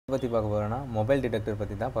பற்றி பார்க்க போகிறோன்னா மொபைல் டிடெக்டர்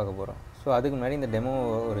பற்றி தான் பார்க்க போகிறோம். ஸோ அதுக்கு முன்னாடி இந்த டெமோ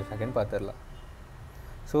ஒரு செகண்ட் பார்த்துடலாம்.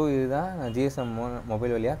 ஸோ இதுதான் ஜிஎஸ்எம்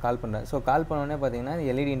மொபைல் வழியாக கால் பண்ணுறேன். ஸோ கால் பண்ணோடனே பார்த்தீங்கன்னா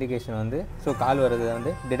எல்இடி இண்டிகேஷன் வந்து கால்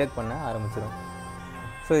வரதை டிடெக்ட் பண்ண ஆரம்பிச்சிடும்.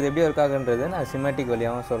 ஸோ இது எப்படி ஒர்க் ஆகுன்றது நான் சிமேட்டிக்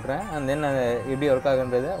வழியாகவும் சொல்கிறேன். அண்ட் தென் அது எப்படி ஒர்க்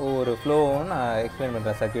ஆகுன்றது ஒவ்வொரு ஃப்ளோவும் நான் எக்ஸ்பிளைன்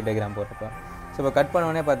பண்ணுறேன் சர்க்யூட் டயக்ராம் போட்டப்போ. ஸோ இப்போ கட்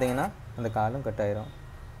பண்ணோடனே பார்த்தீங்கன்னா அந்த காலும் கட் ஆயிரும்.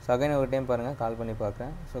 ஸோ அகைன் ஒரு டைம் பாருங்கள், கால் பண்ணி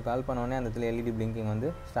பார்க்குறேன். ஸோ கால் பண்ணோடனே அந்த இடத்துல எல்இடி பிளிங்கிங் வந்து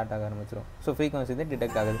ஸ்டார்ட் ஆக ஆரம்பிச்சிடும். ஸோ ஃப்ரீக்வன்சி வந்து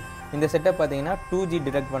டிடெக்ட் ஆகுது. இந்த செட்டப் பார்த்தீங்கன்னா 2G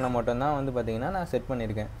டிடெக்ட் பண்ண மட்டும்தான் வந்து பார்த்தீங்கன்னா நான் செட்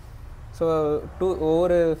பண்ணியிருக்கேன். ஸோ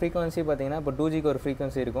ஒவ்வொரு ஃப்ரீக்வன்சி பார்த்தீங்கன்னா இப்போ 2Gக்கு ஒரு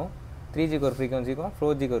ஃப்ரீக்வன்சி இருக்கும், 3Gக்கு ஒரு ஃப்ரீக்வன்சி இருக்கும்,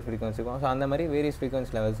 4Gக்கு ஒரு ஃப்ரீக்வன்சி இருக்கும். ஸோ அந்த மாதிரி வேரியஸ்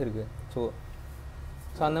ஃப்ரீக்வன்சி லெவல்ஸ் இருக்குது.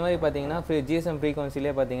 ஸோ அந்த மாதிரி பார்த்தீங்கன்னா ஜிஎஸ்எம்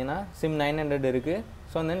ஃப்ரீக்வன்சிலே பார்த்தீங்கன்னா சிம் 900 இருக்குது.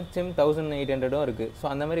 ஸோ தென் சிம் 1800 இருக்குது. ஸோ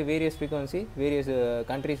அந்த மாதிரி வேரியஸ் ஃப்ரீக்வன்சி வேரியஸ்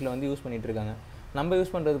கண்ட்ரீஸில் வந்து யூஸ் பண்ணிகிட்டு இருக்காங்க. நம்ம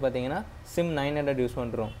யூஸ் பண்ணுறது பார்த்தீங்கன்னா சிம் 900 யூஸ்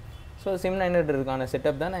பண்ணுறோம். ஸோ சிம் 900க்கான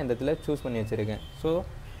செட்டப் தான் நான் இந்த இடத்துல சூஸ் பண்ணி வச்சுருக்கேன். ஸோ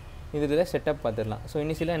இதில் செட்டப் பார்த்துடலாம். ஸோ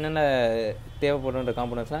இனிஷியலாக என்னென்ன தேவைப்படுற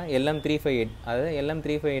காம்பனன்ட்ஸ்லாம் LM358, அதாவது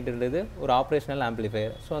LM358ன்றது ஒரு ஆப்ரேஷனல்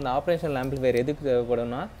ஆம்ப்ளிஃபையர். ஸோ அந்த ஆப்ரேஷனல் ஆம்ப்ளிஃபையர் எதுக்கு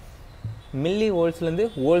தேவைப்படும்னா மில்லி வோல்ட்ஸ்லேருந்து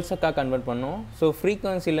வோல்ட்ஸாக கன்வெர்ட் பண்ணணும். ஸோ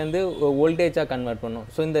ஃப்ரீக்வன்சிலேருந்து வோல்டேஜாக கன்வெர்ட் பண்ணணும்.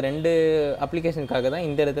 ஸோ இந்த ரெண்டு அப்ளிகேஷனுக்காக தான்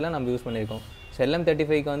இந்த இடத்துல நம்ம யூஸ் பண்ணியிருக்கோம். ஸோ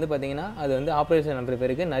LM35க்கு வந்து பார்த்திங்கன்னா அது வந்து ஆப்ரேஷன்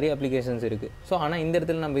ஆம்ப்ளிஃபையருக்கு நிறைய அப்ளிகேஷன்ஸ் இருக்குது. ஸோ ஆனால் இந்த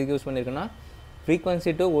இடத்துல நம்ம use பண்ணியிருக்கோன்னா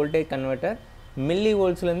frequency to voltage converter milli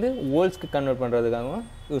வோல்ட்ஸ்லேருந்து வோல்ட்ஸ்க்கு convert பண்ணுறதுக்காகவும்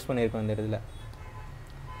use பண்ணியிருக்கோம் இந்த இடத்துல.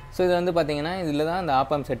 ஸோ இது வந்து பார்த்திங்கன்னா இதில் தான் அந்த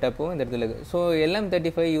ஆப்பாம் செட்டப்பும் இந்த இடத்துல இருக்குது. ஸோ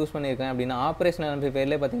LM35 யூஸ் பண்ணியிருக்கேன் அப்படின்னா ஆப்ரேஷனல்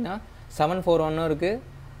ஆம்ப்ளிஃபையர்லேயே பார்த்திங்கன்னா 741 இருக்குது,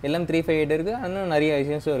 LM358 இருக்குது, இன்னும் நிறைய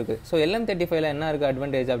ஐசிஸும் இருக்குது. ஸோ LM35ல என்ன இருக்குது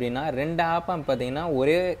அட்வான்டேஜ் அப்படின்னா 2 ஆப்பாம் பார்த்திங்கன்னா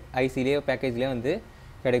ஒரே ஐசிலேயே பேக்கேஜ்லேயே வந்து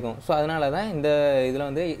கிடைக்கும். ஸோ அதனால தான் இந்த இதில்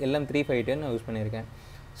வந்து LM358 நான் யூஸ் பண்ணியிருக்கேன்.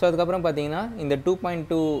 ஸோ அதுக்கப்புறம் பார்த்தீங்கன்னா இந்த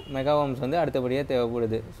 2.2 மெகா ஓம்ஸ் வந்து அடுத்தபடியாக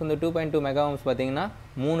தேவைப்படுது. ஸோ இந்த 2.2 மெகா ஓம்ஸ் பார்த்தீங்கன்னா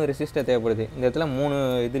 3 ரெசிஸ்டர் தேவைப்படுது. இந்த இடத்துல 3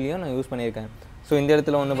 இதுலேயும் நான் யூஸ் பண்ணியிருக்கேன். ஸோ இந்த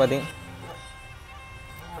இடத்துல ஒன்று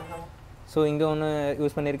ஸோ இங்கே ஒன்று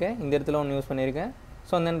யூஸ் பண்ணியிருக்கேன், இந்த இடத்துல ஒன்று யூஸ் பண்ணியிருக்கேன்.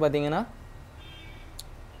 ஸோ தென் பார்த்தீங்கன்னா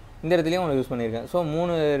இந்த இடத்துலையும் ஒன்று யூஸ் பண்ணியிருக்கேன். So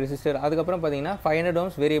 3 resistor. அதுக்கப்புறம் பார்த்தீங்கன்னா 500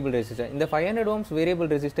 ஓம்ஸ் வேரியபிள் ரெசிஸ்டர். இந்த 500 ஓம்ஸ் வேரியபிள்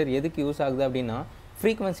ரெசிஸ்டர் எதுக்கு யூஸ் ஆகுது அப்படின்னா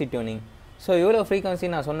ஃப்ரீக்வன்சி டியூனிங். ஸோ எவ்வளோ ஃப்ரீக்வன்சி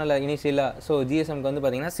நான் சொன்னல இனிஷியலாக. ஸோ ஜிஎஸ்எம்க்கு வந்து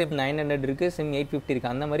பார்த்திங்கன்னா சிம் 900 இருக்குது, சிம் 850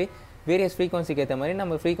 இருக்குது. அந்த மாதிரி வேரியஸ் ஃப்ரீக்வன்சிக்கு ஏற்ற மாதிரி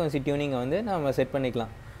நம்ம ஃப்ரீக்வன்சி டியூனிங்கை வந்து நம்ம செட்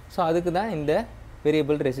பண்ணிக்கலாம். ஸோ அதுக்கு தான் இந்த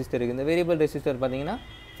வேரியபிள் ரெசிஸ்டர் இருக்குது. இந்த வேரியபிள் ரெசிஸ்டர் பார்த்திங்கன்னா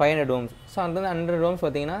 500 ஓம்ஸ். ஸோ அந்த 100 ஓம்ஸ்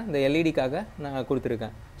பார்த்திங்கன்னா இந்த எல்இடிக்காக நான்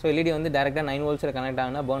கொடுத்துருக்கேன். ஸோ எல்இடி வந்து டேரெக்டாக 9 வோல்ட்ஸில் கனெக்ட்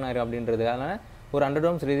ஆகினா பர்ன் ஆயிரும் அப்படின்றதுக்காக ஒரு 100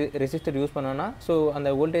 ஓம்ஸ் ரெசிஸ்டர் யூஸ் பண்ணோன்னா ஸோ அந்த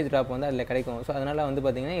வோல்டேஜ் ட்ராப் வந்து அதில் கிடைக்கும். ஸோ அதனால் வந்து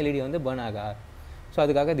பார்த்திங்கன்னா எல்இடி வந்து பர்ன் ஆகாது. ஸோ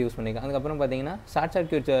அதுக்காக இது யூஸ் பண்ணிக்கலாம். அதுக்கப்புறம் பார்த்தீங்கன்னா ஷார்ட்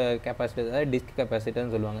சர்க்யூட் கெப்பாசிட்டர், அதாவது டிஸ்க்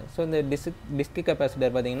கெப்பாசிட்டர்னு சொல்லுவாங்க. ஸோ இந்த டிஸ்க்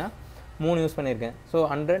கெப்பாசிட்டர் பார்த்தீங்கன்னா 3 யூஸ் பண்ணியிருக்கேன். ஸோ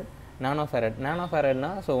 100 நானோ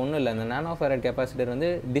ஃபேரட்னா ஸோ ஒன்றும் இல்லை, அந்த நானோ ஃபேரட் கெப்பாசிட்டர் வந்து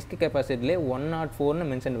டிஸ்க் கெப்பாசிட்டிலே 104ன்னு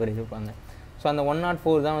மென்ஷன் பண்ணியிருப்பாங்க. ஸோ அந்த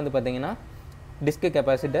 104 தான் வந்து பார்த்தீங்கன்னா disk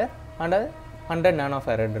capacitor and 100 nano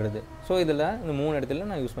ஃபேரட்றது. So இதில் இந்த 3 இடத்துல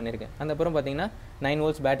நான் யூஸ் பண்ணியிருக்கேன். அதுக்கப்புறம் பார்த்தீங்கன்னா 9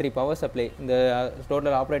 வோல்ட்ஸ் பேட்டரி பவர் சப்ளை, இந்த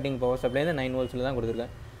டோட்டல் ஆப்ரேட்டிங் பவர் சப்ளை வந்து 9 வோல்ட்ஸில் தான்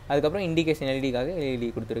கொடுத்துருக்கேன். அதுக்கப்புறம் இண்டிகேஷன் எல்இடிக்காக எல்இடி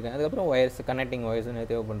கொடுத்துருக்கேன். அதுக்கப்புறம் ஒயர்ஸ், கனெக்டிங் ஒயர்ஸ்னு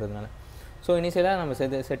தேவைப்படுறதுனால. ஸோ இனிஷியலாக நம்ம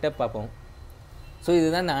செட்டப் பார்ப்போம். ஸோ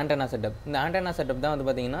இதுதான் இந்த ஆண்டனா செட்டப். இந்த ஆண்டனா செட்டப் தான் வந்து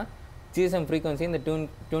பார்த்திங்கன்னா ஜிஎஸ்எம் ஃப்ரீக்வன்சி இந்த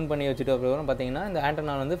டியூன் பண்ணி வச்சுட்டு அப்புறம் பார்த்திங்கன்னா இந்த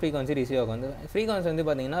ஆண்டனா வந்து ஃப்ரீக்வன்சி ரிசீவ் ஆகும். இந்த ஃப்ரீக்வன்சி வந்து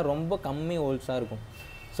பார்த்திங்கன்னா ரொம்ப கம்மி வோல்ட்ஸாக இருக்கும்.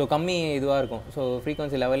 ஸோ கம்மி இதுவாக இருக்கும். ஸோ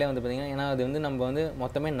ஃப்ரீக்வன்சி லெவலே வந்து பார்த்திங்கன்னா, ஏன்னா அது வந்து நம்ம வந்து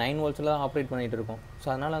மொத்தமே 9 வோல்ட்ஸில் தான் ஆப்ரேட் பண்ணிகிட்டு இருக்கோம். ஸோ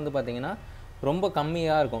அதனால் வந்து பார்த்திங்கன்னா ரொம்ப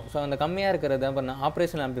கம்மியாக இருக்கும். ஸோ அந்த கம்மியாக இருக்கிறத பண்ண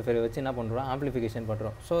ஆப்ரேஷனல் ஆம்ப்ளிஃபையர் வச்சு என்ன பண்ணுறோம், ஆம்ப்ளிஃபிகேஷன்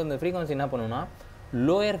பண்ணுறோம். ஸோ இந்த ஃப்ரீக்வன்சி என்ன பண்ணுன்னா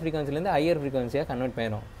லோயர் ஃப்ரீக்வன்சிலேருந்து ஹையர் ஃப்ரீக்வன்சியாக கன்வெர்ட்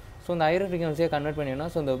பண்ணிடும். ஸோ இந்த ஹையர் ஃப்ரீக்வன்சியாக கன்வெர்ட் பண்ணிடனா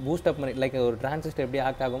ஸோ இந்த பூஸ்டப் மாதிரி லைக் ஒரு டிரான்சிஸ்டர் எப்படி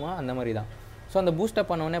ஆக்ட் ஆகுமோ அந்த மாதிரி தான். ஸோ அந்த பூஸ்டப்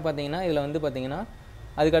பண்ணோடனே பார்த்தீங்கன்னா இதில் வந்து பார்த்திங்கன்னா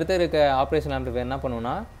அதுக்கடுத்து இருக்க ஆப்ரேஷனல் ஆம்ப்ளிஃபையர் என்ன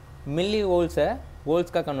பண்ணுன்னா மில்லி வோல்ட்ஸை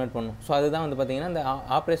வோல்ட்ஸ்க்காக கன்வெர்ட் பண்ணும். ஸோ அதுதான் வந்து பார்த்திங்கன்னா இந்த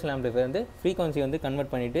ஆப்ரேஷனல் ஆம்ப்ளிஃபையர் வந்து ஃப்ரீக்வன்சி வந்து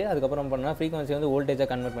கன்வெர்ட் பண்ணிவிட்டு அதுக்கப்புறம் பண்ணால் ஃப்ரீக்வன்சி வந்து வோல்டேஜாக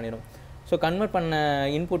கன்வெர்ட் பண்ணிடும். ஸோ கன்வெர்ட் பண்ண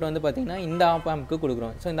இன்புட் வந்து பார்த்திங்கன்னா இந்த ஆம்ப்க்கு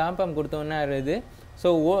கொடுக்குறோம். ஸோ இந்த ஆம்ப் கொடுத்தோன்னே இது ஸோ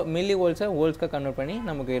மில்லி வோல்ட்ஸை வோல்ட்ஸ்க்காக கன்வெர்ட் பண்ணி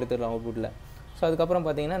நமக்கு எடுத்துடலாம் அவுட்புட்டில். ஸோ அதுக்கப்புறம்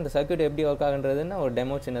பார்த்திங்கன்னா இந்த சர்க்யூட் எப்படி ஒர்க் ஆகுன்றதுன்னு ஒரு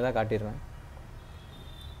டெமோ சின்னதாக காட்டிடுறேன்.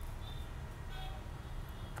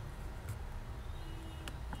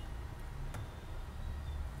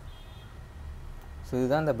 ஸோ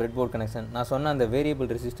இதுதான் இந்த பிரெட் போர்ட் கனெக்ஷன். நான் சொன்ன அந்த வேரியபிள்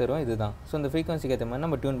ரெசிஸ்டரும் இது தான். ஸோ இந்த ஃப்ரீக்வன்சிக்கு ஏற்ற மாதிரி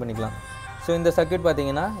நம்ம டியூன் பண்ணிக்கலாம். ஸோ இந்த சர்க்யூட்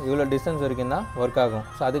பார்த்தீங்கன்னா இவ்வளோ டிஸ்டன்ஸ் வரைக்கும் தான் ஒர்க் ஆகும்.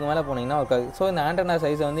 ஸோ அதுக்கு மேலே போனீங்கன்னா ஒர்க் ஆகும். ஸோ இந்த ஆண்டனா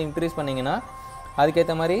சைஸை வந்து இன்க்ரீஸ் பண்ணிங்கன்னா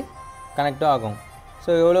அதுக்கேற்ற மாதிரி கனெக்டும் ஆகும். ஸோ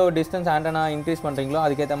எவ்வளோ டிஸ்டன்ஸ் ஆண்டனா இன்க்ரீஸ் பண்ணுறீங்களோ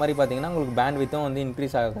அதுக்கேற்ற மாதிரி பார்த்தீங்கன்னா உங்களுக்கு பேண்ட் வித்தும் வந்து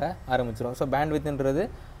இன்க்ரீஸ் ஆக ஆரம்பிச்சிடும். ஸோ பேண்ட் வித்துன்றது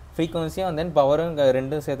ஃப்ரீக்வன்சியும் அண்ட் தென் பவரும்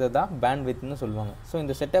ரெண்டும் சேர்த்தது தான் பேண்ட் வித்னு சொல்லுவாங்க. ஸோ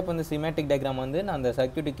இந்த செட்டப் வந்து ஸ்கீமேட்டிக் டயக்ராம் வந்து நான் அந்த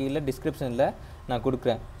சர்க்யூட்டு கீழே டிஸ்கிரிப்ஷனில் நான்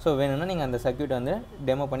கொடுக்குறேன். ஸோ வேணும்னா நீங்கள் அந்த சர்க்யூட் வந்து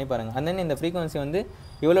டெமோ பண்ணி பாருங்கள். அண்ட் தென் இந்த ஃப்ரீக்வன்சி வந்து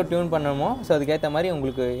எவ்வளோ டியூன் பண்ணணுமோ ஸோ அதுக்கேற்ற மாதிரி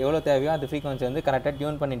உங்களுக்கு எவ்வளோ தேவையோ அந்த ஃப்ரீக்வன்சி வந்து கரெக்டாக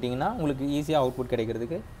டியூன் பண்ணிட்டீங்கன்னா உங்களுக்கு ஈஸியாக அவுட்புட்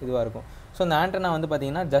கிடைக்கிறதுக்கு இதுவாக இருக்கும். ஸோ இந்த ஆண்டனா வந்து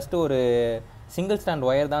பார்த்தீங்கன்னா ஜஸ்ட் ஒரு சிங்கிள் ஸ்டாண்ட்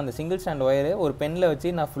ஒயர் தான். அந்த சிங்கிள் ஸ்டாண்ட் ஒயரு ஒரு பெனில்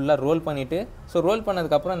வச்சு நான் ஃபுல்லாக ரோல் பண்ணிவிட்டு ஸோ ரோல்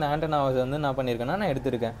பண்ணதுக்கப்புறம் அந்த ஆண்டனாவை வந்து நான் பண்ணியிருக்கேன்னா நான்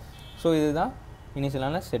எடுத்திருக்கேன். ஸோ இதுதான்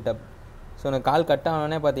இனிஷியலான செட்டப். ஸோ நான் கால் கட்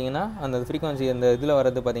ஆனோடனே பார்த்தீங்கன்னா அந்த ஃப்ரீக்வன்சி அந்த இதில்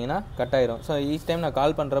வர்றது பார்த்தீங்கன்னா கட் ஆயிரும். ஸோ ஈச் டைம் நான்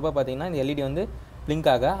கால் பண்ணுறப்ப பார்த்தீங்கன்னா இந்த எல்இடி வந்து பிளிங்க்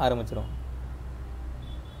ஆக ஆரம்பிச்சிடும்.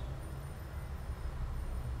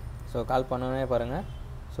 ஸோ கால் பண்ணோடனே பாருங்கள்,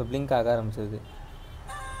 ஸோ பிளிங்க் ஆக ஆரம்பிச்சிருது.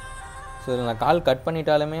 ஸோ நான் கால் கட்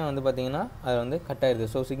பண்ணிட்டாலுமே வந்து பார்த்தீங்கன்னா அது வந்து கட் ஆயிடுது.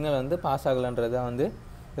 ஸோ சிக்னல் வந்து பாஸ் ஆகலைன்றது தான் வந்து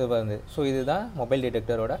இது வருது. ஸோ இதுதான் மொபைல்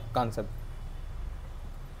டிடெக்டரோட கான்செப்ட்.